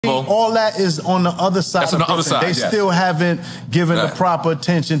All that is on the other side. That's on the other side. They still haven't given the proper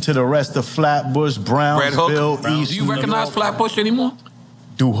attention to the rest of Flatbush, Brownsville, East. Do you recognize Flatbush anymore?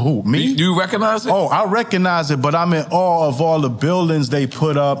 Do who? Me? Do you recognize it? Oh, I recognize it, but I'm in awe of all the buildings they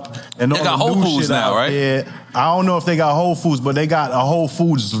put up and all got the Whole new Foods shit now, out right? there. I don't know if they got Whole Foods, but they got a Whole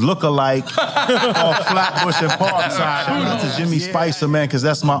Foods look-alike on Flatbush and Parkside. Shout out to Jimmy Spicer, man, because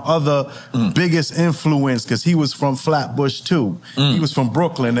that's my other biggest influence, because he was from Flatbush, too. He was from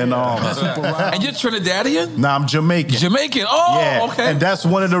Brooklyn. And you're Trinidadian? Nah, I'm Jamaican. Jamaican? Oh, yeah. okay. And that's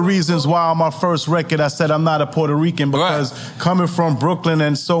one of the reasons why on my first record I said I'm not a Puerto Rican, because coming from Brooklyn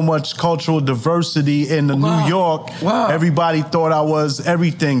and so much cultural diversity in New York, everybody thought I was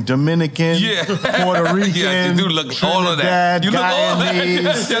everything. Dominican, Puerto Rican. You do look all of that. You look all that.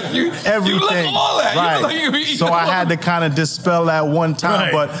 Everything. You look all that. Right. So I had to kind of dispel that one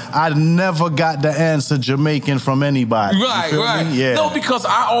time, but I never got the answer Jamaican from anybody. Right. Me? Yeah. No, because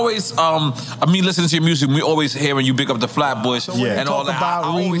I always, I mean, listening to your music, we always hearing you big up the Flatbush and all that. About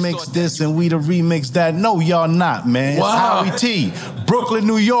remix this and we the remix that. No, y'all not, man. It's Howie T, Brooklyn,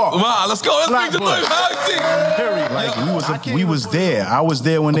 New York. Wow, let's go. Let's bring the Howie T. Like we was there. I was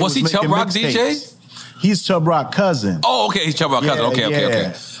there when they was making Chubb Rock mixtapes. DJ? He's Chubb Rock cousin. Oh, okay, he's Chubb Rock cousin.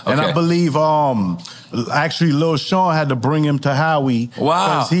 Okay. And I believe actually Lil Sean had to bring him to Howie.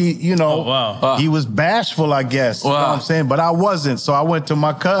 Because he, you know, he was bashful, I guess. You know what I'm saying? But I wasn't. So I went to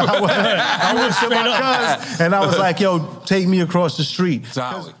my cousin. I went to my cousin and I was like, yo, take me across the street.